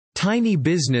Tiny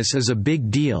business is a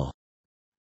big deal.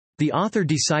 The author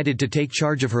decided to take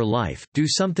charge of her life, do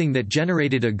something that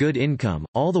generated a good income,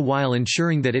 all the while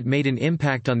ensuring that it made an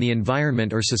impact on the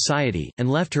environment or society,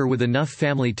 and left her with enough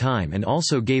family time and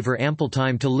also gave her ample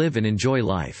time to live and enjoy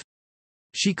life.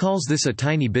 She calls this a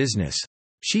tiny business.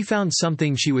 She found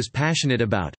something she was passionate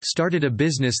about, started a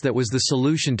business that was the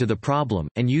solution to the problem,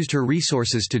 and used her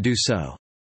resources to do so.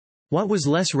 What was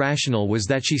less rational was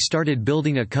that she started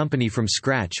building a company from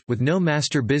scratch, with no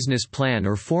master business plan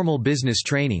or formal business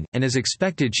training, and as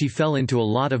expected she fell into a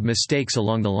lot of mistakes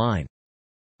along the line.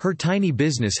 Her tiny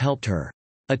business helped her.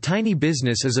 A tiny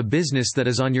business is a business that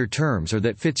is on your terms or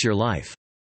that fits your life.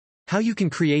 How you can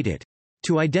create it.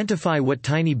 To identify what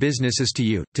tiny business is to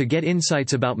you, to get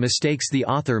insights about mistakes the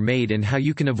author made and how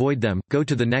you can avoid them, go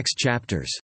to the next chapters.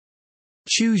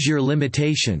 Choose your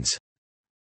limitations.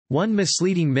 One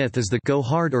misleading myth is the "go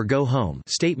hard or go home"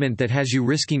 statement that has you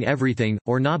risking everything,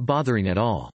 or not bothering at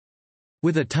all.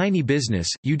 With a tiny business,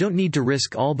 you don't need to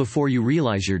risk all before you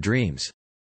realize your dreams.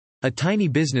 A tiny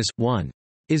business, 1.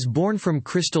 is born from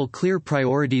crystal clear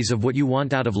priorities of what you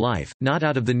want out of life, not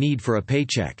out of the need for a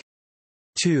paycheck.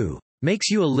 2. makes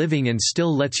you a living and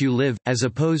still lets you live, as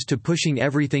opposed to pushing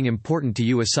everything important to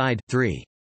you aside. 3.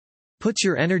 puts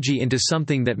your energy into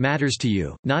something that matters to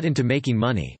you, not into making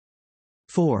money.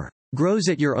 4. grows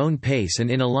at your own pace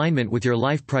and in alignment with your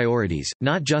life priorities,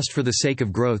 not just for the sake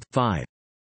of growth. 5.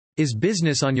 is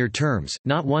business on your terms,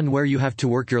 not one where you have to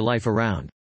work your life around.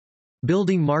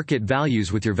 Building market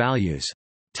values with your values.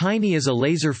 Tiny is a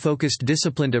laser-focused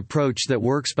disciplined approach that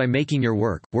works by making your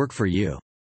work for you.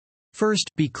 First,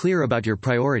 be clear about your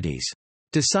priorities.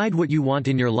 Decide what you want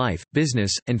in your life,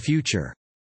 business, and future.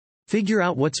 Figure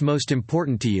out what's most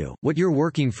important to you, what you're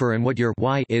working for and what your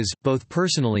why is, both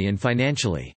personally and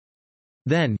financially.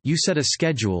 Then, you set a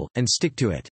schedule, and stick to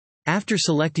it. After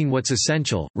selecting what's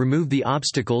essential, remove the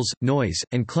obstacles, noise,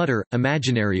 and clutter,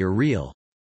 imaginary or real.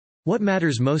 What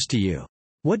matters most to you?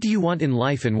 What do you want in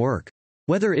life and work?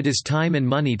 Whether it is time and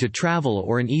money to travel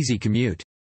or an easy commute.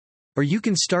 Or you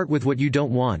can start with what you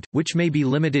don't want, which may be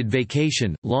limited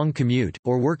vacation, long commute,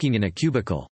 or working in a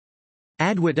cubicle.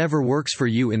 Add whatever works for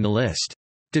you in the list.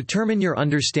 Determine your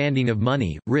understanding of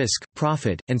money, risk,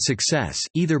 profit, and success,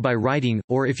 either by writing,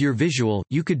 or if you're visual,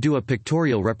 you could do a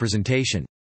pictorial representation.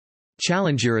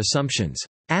 Challenge your assumptions.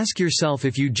 Ask yourself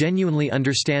if you genuinely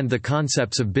understand the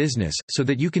concepts of business, so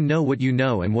that you can know what you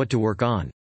know and what to work on.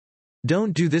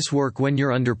 Don't do this work when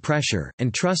you're under pressure,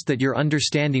 and trust that your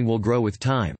understanding will grow with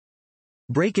time.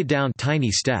 Break it down,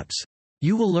 tiny steps.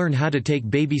 You will learn how to take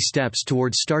baby steps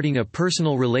towards starting a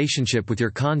personal relationship with your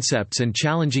concepts and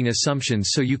challenging assumptions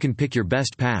so you can pick your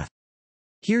best path.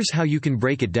 Here's how you can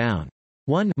break it down.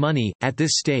 1. Money. At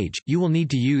this stage, you will need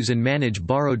to use and manage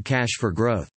borrowed cash for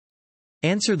growth.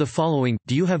 Answer the following: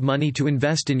 do you have money to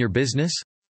invest in your business?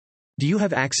 Do you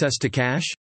have access to cash?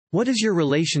 What is your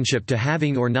relationship to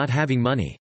having or not having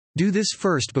money? Do this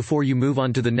first before you move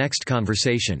on to the next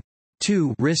conversation.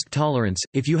 2. Risk tolerance.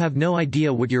 If you have no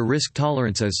idea what your risk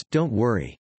tolerance is, don't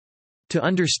worry. To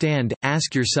understand,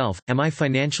 ask yourself, am I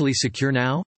financially secure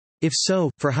now? If so,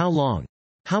 for how long?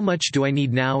 How much do I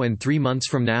need now and 3 months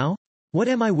from now? What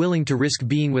am I willing to risk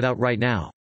being without right now?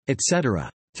 Etc.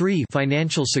 3.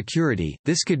 Financial security.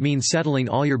 This could mean settling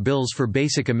all your bills for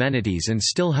basic amenities and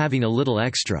still having a little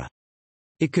extra.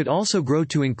 It could also grow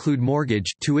to include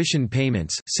mortgage, tuition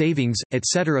payments, savings,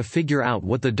 etc. Figure out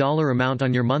what the dollar amount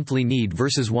on your monthly need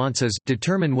versus wants is,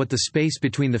 determine what the space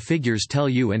between the figures tell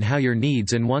you and how your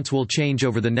needs and wants will change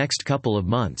over the next couple of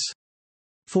months.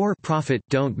 4. Profit.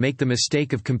 Don't make the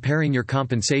mistake of comparing your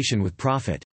compensation with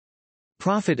profit.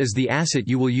 Profit is the asset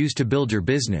you will use to build your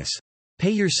business.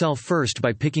 Pay yourself first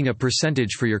by picking a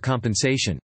percentage for your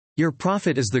compensation. Your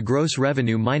profit is the gross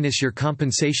revenue minus your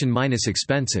compensation minus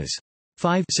expenses.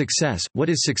 5. Success. What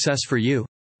is success for you?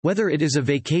 Whether it is a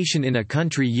vacation in a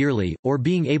country yearly, or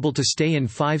being able to stay in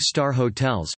 5-star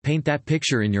hotels, paint that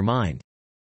picture in your mind.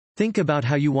 Think about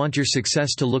how you want your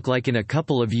success to look like in a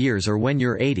couple of years or when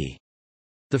you're 80.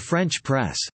 The French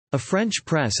press. A French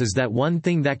press is that one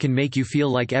thing that can make you feel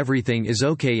like everything is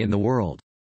okay in the world.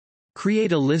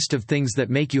 Create a list of things that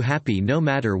make you happy no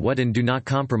matter what and do not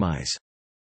compromise.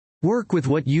 Work with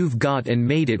what you've got and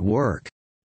made it work.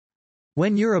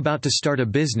 When you're about to start a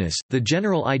business, the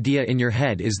general idea in your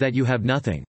head is that you have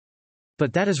nothing.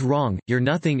 But that is wrong, your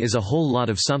nothing is a whole lot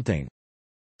of something.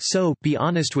 So, be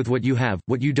honest with what you have,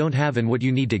 what you don't have and what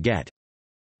you need to get.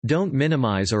 Don't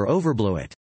minimize or overblow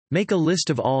it. Make a list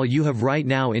of all you have right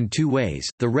now in 2 ways,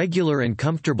 the regular and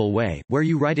comfortable way, where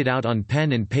you write it out on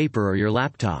pen and paper or your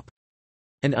laptop.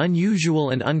 An unusual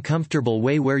and uncomfortable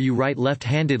way where you write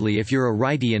left-handedly if you're a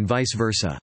righty and vice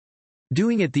versa.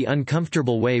 Doing it the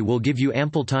uncomfortable way will give you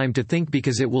ample time to think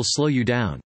because it will slow you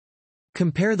down.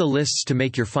 Compare the lists to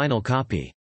make your final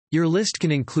copy. Your list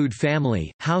can include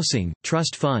family, housing,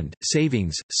 trust fund,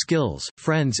 savings, skills,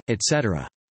 friends, etc.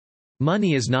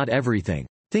 Money is not everything.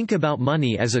 Think about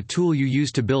money as a tool you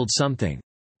use to build something.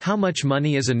 How much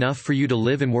money is enough for you to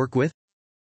live and work with?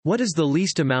 What is the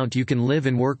least amount you can live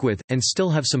and work with, and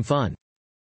still have some fun?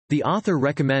 The author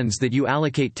recommends that you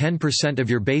allocate 10% of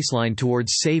your baseline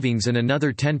towards savings and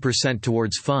another 10%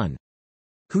 towards fun.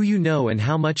 Who you know and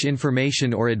how much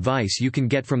information or advice you can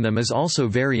get from them is also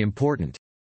very important.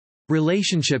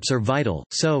 Relationships are vital,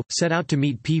 so, set out to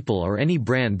meet people or any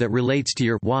brand that relates to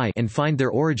your why and find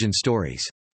their origin stories.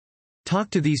 Talk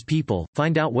to these people,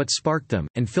 find out what sparked them,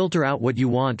 and filter out what you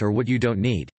want or what you don't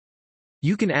need.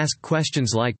 You can ask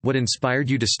questions like, what inspired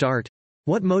you to start?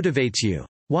 What motivates you?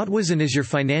 What was and is your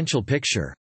financial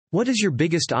picture? What is your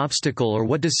biggest obstacle or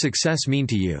what does success mean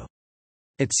to you?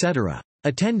 Etc.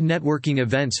 Attend networking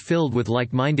events filled with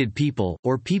like-minded people,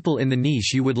 or people in the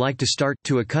niche you would like to start,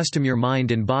 to accustom your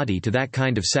mind and body to that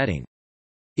kind of setting.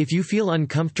 If you feel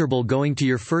uncomfortable going to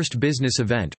your first business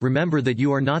event, remember that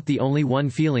you are not the only one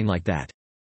feeling like that.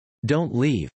 Don't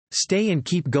leave. Stay and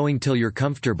keep going till you're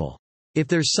comfortable. If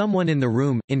there's someone in the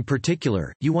room, in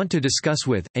particular, you want to discuss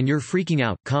with, and you're freaking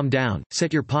out, calm down,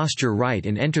 set your posture right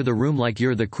and enter the room like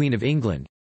you're the Queen of England.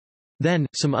 Then,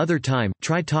 some other time,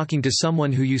 try talking to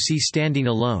someone who you see standing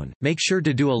alone, make sure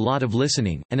to do a lot of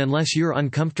listening, and unless you're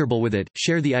uncomfortable with it,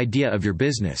 share the idea of your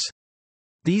business.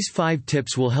 These 5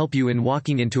 tips will help you in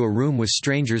walking into a room with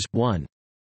strangers. 1.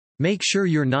 Make sure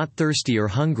you're not thirsty or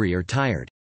hungry or tired.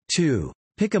 2.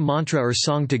 Pick a mantra or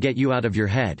song to get you out of your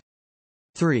head.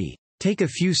 3. Take a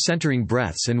few centering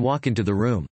breaths and walk into the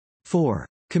room. 4.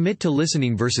 Commit to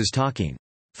listening versus talking.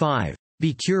 5.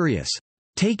 Be curious.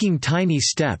 Taking tiny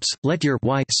steps, let your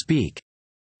why speak.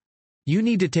 You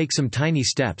need to take some tiny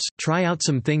steps, try out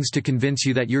some things to convince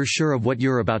you that you're sure of what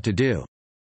you're about to do.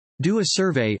 Do a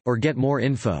survey, or get more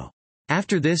info.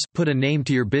 After this, put a name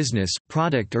to your business,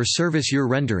 product or service you're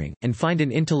rendering, and find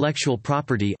an intellectual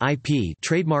property (IP)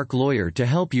 trademark lawyer to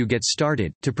help you get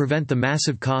started, to prevent the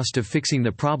massive cost of fixing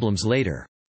the problems later.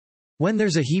 When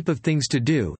there's a heap of things to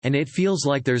do, and it feels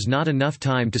like there's not enough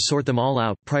time to sort them all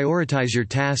out, prioritize your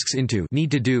tasks into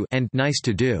need to do and nice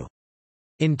to do.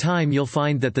 In time you'll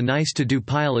find that the nice to do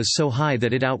pile is so high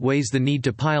that it outweighs the need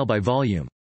to pile by volume.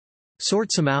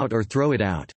 Sort some out or throw it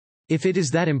out. If it is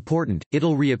that important,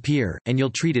 it'll reappear, and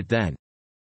you'll treat it then.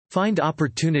 Find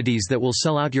opportunities that will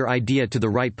sell out your idea to the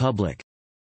right public.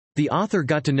 The author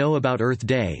got to know about Earth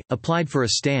Day, applied for a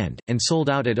stand, and sold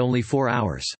out at only 4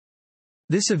 hours.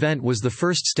 This event was the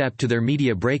first step to their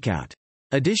media breakout.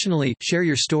 Additionally, share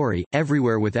your story,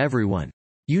 everywhere with everyone.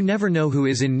 You never know who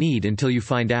is in need until you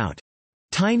find out.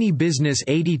 Tiny Business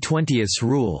 80/20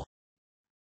 Rule.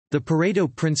 The Pareto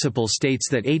principle states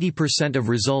that 80% of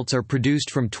results are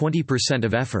produced from 20%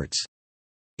 of efforts.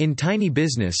 In tiny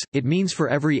business, it means for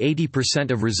every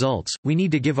 80% of results, we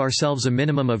need to give ourselves a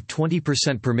minimum of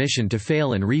 20% permission to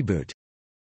fail and reboot.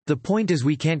 The point is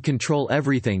we can't control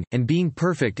everything, and being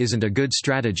perfect isn't a good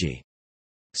strategy.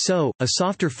 So, a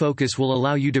softer focus will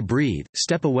allow you to breathe,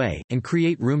 step away, and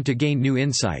create room to gain new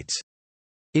insights.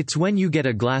 It's when you get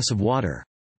a glass of water.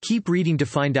 Keep reading to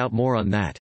find out more on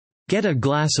that. Get a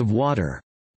glass of water.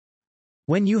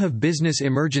 When you have business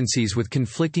emergencies with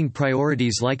conflicting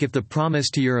priorities, like if the promise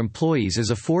to your employees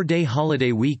is a 4-day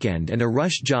holiday weekend and a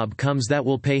rush job comes that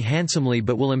will pay handsomely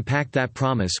but will impact that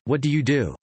promise, what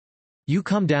do? You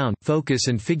calm down, focus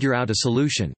and figure out a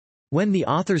solution. When the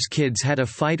author's kids had a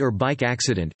fight or bike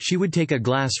accident, she would take a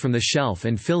glass from the shelf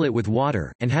and fill it with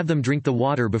water, and have them drink the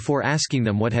water before asking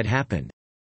them what had happened.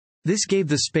 This gave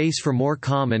the space for more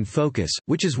calm and focus,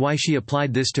 which is why she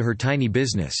applied this to her tiny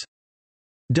business.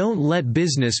 Don't let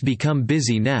business become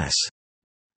busyness.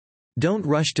 Don't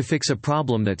rush to fix a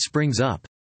problem that springs up.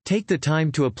 Take the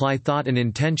time to apply thought and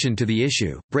intention to the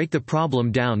issue, break the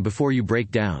problem down before you break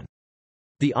down.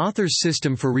 The author's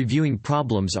system for reviewing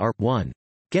problems are: 1.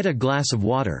 Get a glass of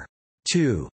water.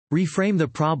 2. Reframe the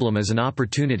problem as an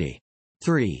opportunity.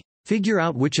 3. Figure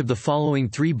out which of the following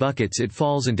 3 buckets it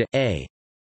falls into: A.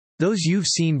 Those you've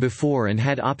seen before and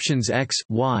had options X,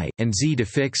 Y, and Z to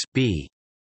fix. B.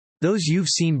 Those you've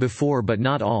seen before but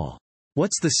not all.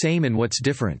 What's the same and what's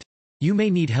different? You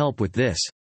may need help with this.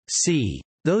 C.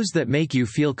 Those that make you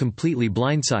feel completely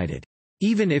blindsided.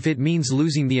 Even if it means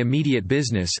losing the immediate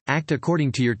business, act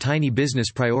according to your tiny business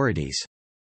priorities.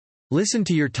 Listen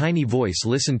to your tiny voice,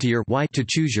 listen to your why to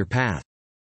choose your path.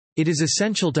 It is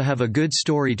essential to have a good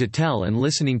story to tell and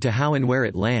listening to how and where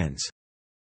it lands.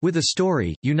 With a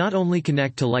story, you not only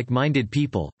connect to like-minded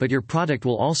people, but your product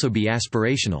will also be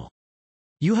aspirational.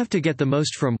 You have to get the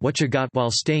most from what you got while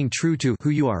staying true to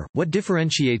who you are. What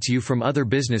differentiates you from other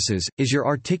businesses is your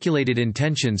articulated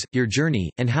intentions, your journey,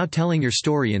 and how telling your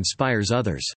story inspires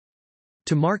others.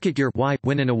 To market your why,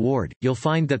 win an award, you'll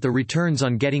find that the returns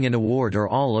on getting an award are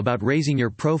all about raising your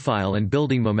profile and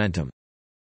building momentum.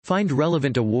 Find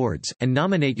relevant awards, and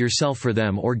nominate yourself for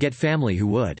them or get family who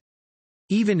would.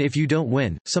 Even if you don't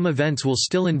win, some events will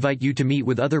still invite you to meet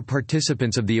with other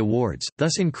participants of the awards,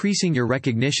 thus increasing your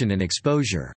recognition and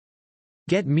exposure.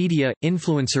 Get media,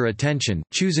 influencer attention,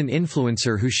 choose an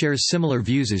influencer who shares similar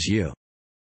views as you.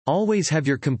 Always have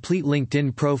your complete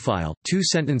LinkedIn profile,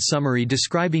 2-sentence summary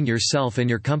describing yourself and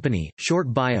your company,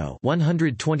 short bio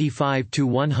 125 to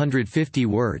 150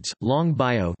 words, long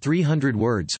bio 300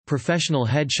 words, professional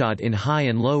headshot in high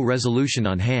and low resolution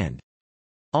on hand.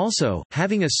 Also,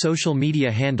 having a social media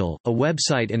handle, a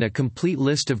website and a complete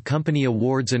list of company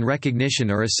awards and recognition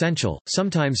are essential.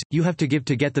 Sometimes, you have to give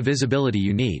to get the visibility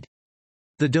you need.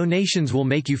 The donations will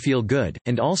make you feel good,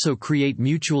 and also create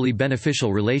mutually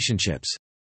beneficial relationships.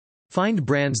 Find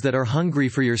brands that are hungry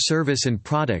for your service and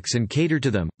products and cater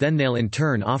to them, then they'll in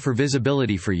turn offer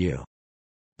visibility for you.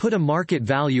 Put a market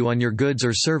value on your goods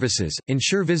or services,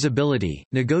 ensure visibility,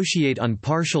 negotiate on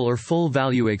partial or full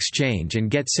value exchange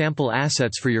and get sample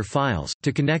assets for your files.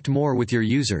 To connect more with your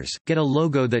users, get a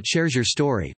logo that shares your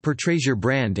story, portrays your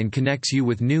brand and connects you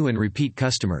with new and repeat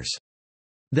customers.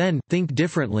 Then, think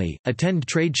differently, attend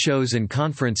trade shows and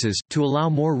conferences, to allow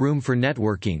more room for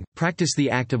networking, practice the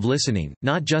act of listening,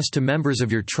 not just to members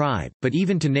of your tribe, but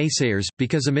even to naysayers,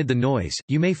 because amid the noise,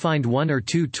 you may find one or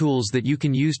two tools that you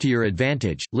can use to your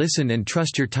advantage. Listen and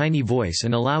trust your tiny voice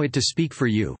and allow it to speak for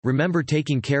you. Remember,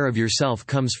 taking care of yourself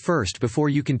comes first before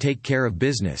you can take care of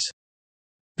business.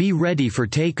 Be ready for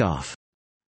takeoff.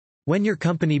 When your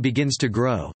company begins to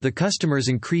grow, the customers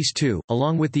increase too,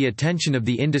 along with the attention of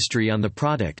the industry on the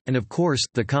product, and of course,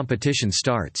 the competition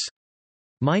starts.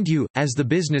 Mind you, as the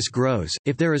business grows,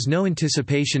 if there is no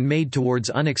anticipation made towards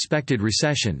unexpected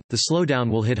recession, the slowdown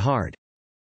will hit hard.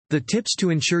 The tips to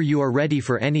ensure you are ready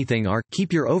for anything are: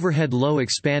 keep your overhead low,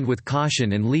 expand with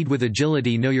caution and lead with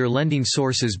agility, know your lending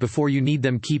sources before you need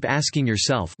them, keep asking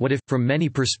yourself what if from many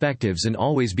perspectives, and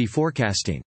always be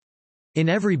forecasting. In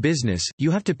every business,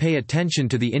 you have to pay attention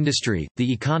to the industry,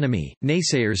 the economy,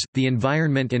 naysayers, the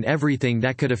environment and everything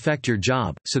that could affect your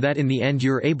job, so that in the end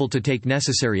you're able to take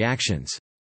necessary actions.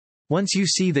 Once you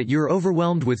see that you're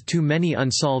overwhelmed with too many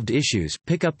unsolved issues,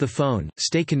 pick up the phone,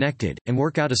 stay connected, and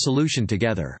work out a solution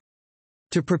together.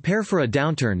 To prepare for a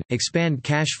downturn, expand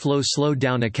cash flow, slow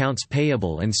down accounts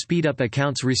payable and speed up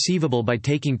accounts receivable by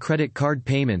taking credit card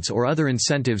payments or other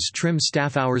incentives, trim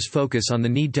staff hours, focus on the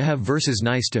need to have versus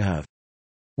nice to have.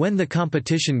 When the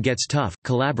competition gets tough,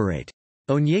 collaborate.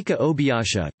 Onyeka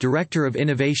Obiasha, Director of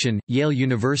Innovation, Yale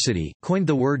University, coined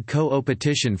the word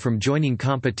co-opetition from joining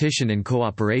competition and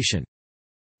cooperation.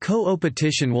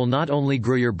 Co-opetition will not only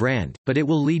grow your brand, but it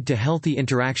will lead to healthy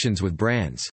interactions with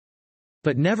brands.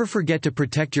 But never forget to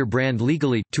protect your brand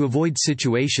legally, to avoid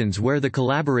situations where the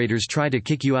collaborators try to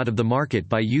kick you out of the market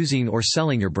by using or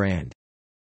selling your brand.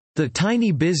 The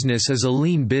tiny business is a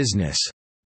lean business.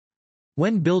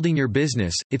 When building your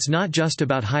business, it's not just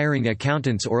about hiring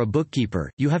accountants or a bookkeeper,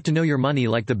 you have to know your money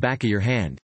like the back of your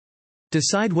hand.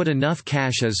 Decide what enough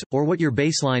cash is, or what your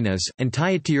baseline is, and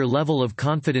tie it to your level of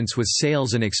confidence with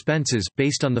sales and expenses,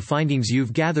 based on the findings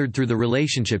you've gathered through the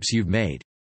relationships you've made.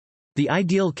 The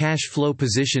ideal cash flow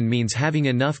position means having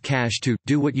enough cash to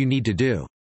do what you need to do.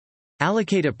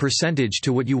 Allocate a percentage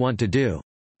to what you want to do.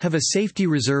 Have a safety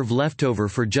reserve left over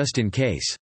for just in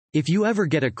case. If you ever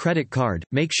get a credit card,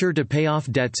 make sure to pay off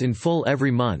debts in full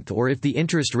every month, or if the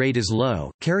interest rate is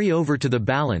low, carry over to the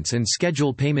balance and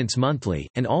schedule payments monthly,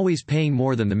 and always paying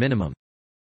more than the minimum.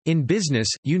 In business,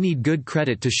 you need good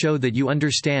credit to show that you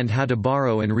understand how to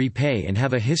borrow and repay and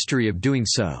have a history of doing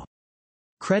so.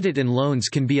 Credit and loans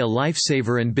can be a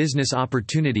lifesaver and business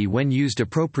opportunity when used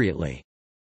appropriately.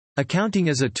 Accounting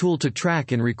is a tool to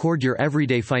track and record your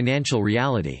everyday financial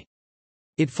reality.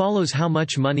 It follows how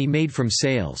much money made from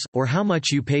sales, or how much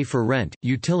you pay for rent,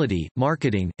 utility,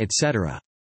 marketing, etc.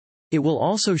 It will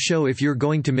also show if you're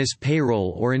going to miss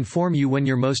payroll or inform you when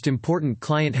your most important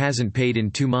client hasn't paid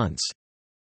in 2 months.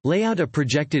 Lay out a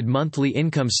projected monthly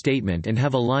income statement and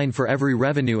have a line for every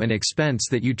revenue and expense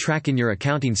that you track in your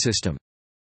accounting system.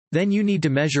 Then you need to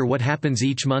measure what happens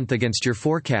each month against your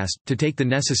forecast, to take the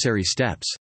necessary steps.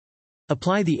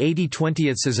 Apply the 80/20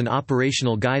 as an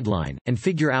operational guideline, and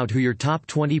figure out who your top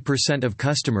 20% of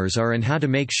customers are and how to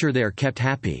make sure they are kept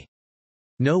happy.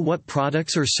 Know what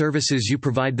products or services you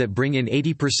provide that bring in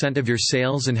 80% of your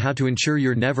sales and how to ensure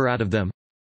you're never out of them.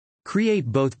 Create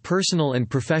both personal and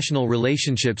professional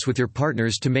relationships with your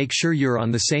partners to make sure you're on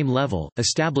the same level.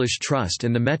 Establish trust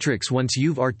and the metrics. Once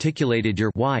you've articulated your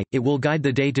why, it will guide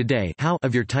the day-to-day how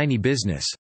of your tiny business.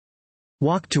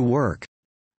 Walk to work.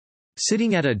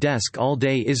 Sitting at a desk all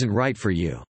day isn't right for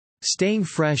you. Staying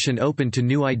fresh and open to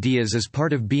new ideas is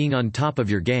part of being on top of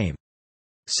your game.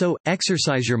 So,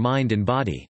 exercise your mind and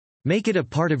body. Make it a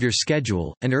part of your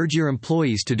schedule, and urge your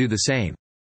employees to do the same.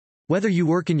 Whether you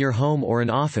work in your home or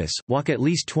an office, walk at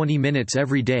least 20 minutes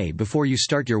every day before you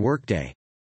start your workday.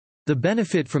 The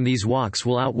benefit from these walks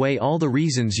will outweigh all the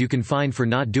reasons you can find for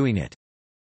not doing it.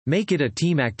 Make it a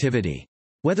team activity.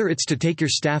 Whether it's to take your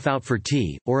staff out for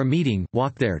tea, or a meeting,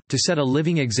 walk there, to set a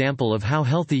living example of how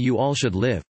healthy you all should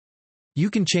live. You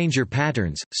can change your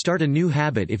patterns, start a new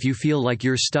habit if you feel like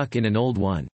you're stuck in an old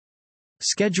one.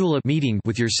 Schedule a meeting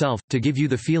with yourself to give you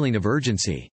the feeling of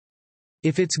urgency.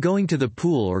 If it's going to the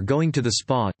pool or going to the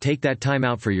spa, take that time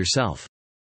out for yourself.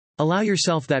 Allow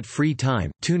yourself that free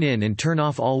time, tune in and turn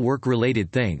off all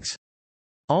work-related things.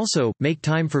 Also, make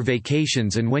time for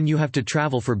vacations, and when you have to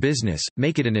travel for business,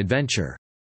 make it an adventure.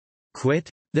 Quit?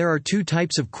 There are two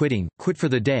types of quitting: quit for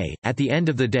the day, at the end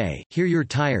of the day, here you're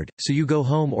tired, so you go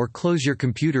home or close your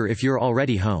computer if you're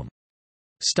already home.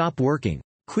 Stop working.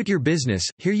 Quit your business,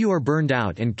 here you are burned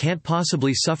out and can't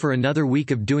possibly suffer another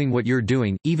week of doing what you're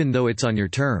doing, even though it's on your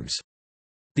terms.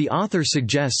 The author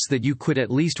suggests that you quit at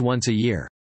least once a year.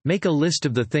 Make a list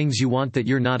of the things you want that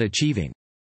you're not achieving.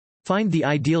 Find the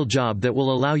ideal job that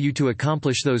will allow you to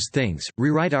accomplish those things,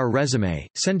 rewrite our resume,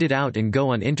 send it out and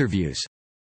go on interviews.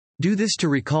 Do this to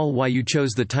recall why you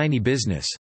chose the tiny business.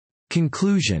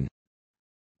 Conclusion.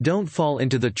 Don't fall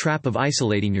into the trap of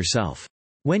isolating yourself.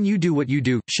 When you do what you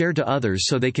do, share to others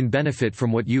so they can benefit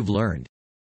from what you've learned.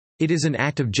 It is an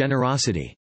act of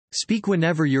generosity. Speak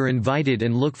whenever you're invited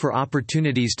and look for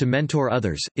opportunities to mentor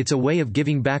others. It's a way of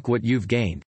giving back what you've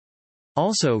gained.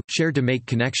 Also, share to make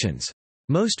connections.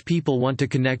 Most people want to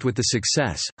connect with the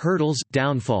success, hurdles,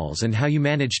 downfalls, and how you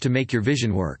manage to make your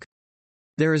vision work.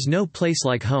 There is no place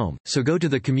like home, so go to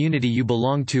the community you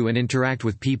belong to and interact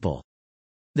with people.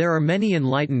 There are many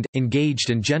enlightened, engaged,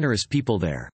 and generous people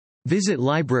there. Visit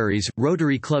libraries,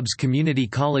 Rotary clubs, community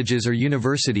colleges, or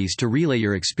universities to relay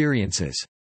your experiences.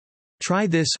 Try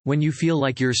this: when you feel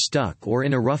like you're stuck or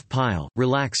in a rough pile,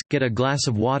 relax, get a glass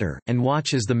of water, and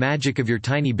watch as the magic of your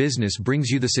tiny business brings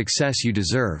you the success you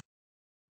deserve.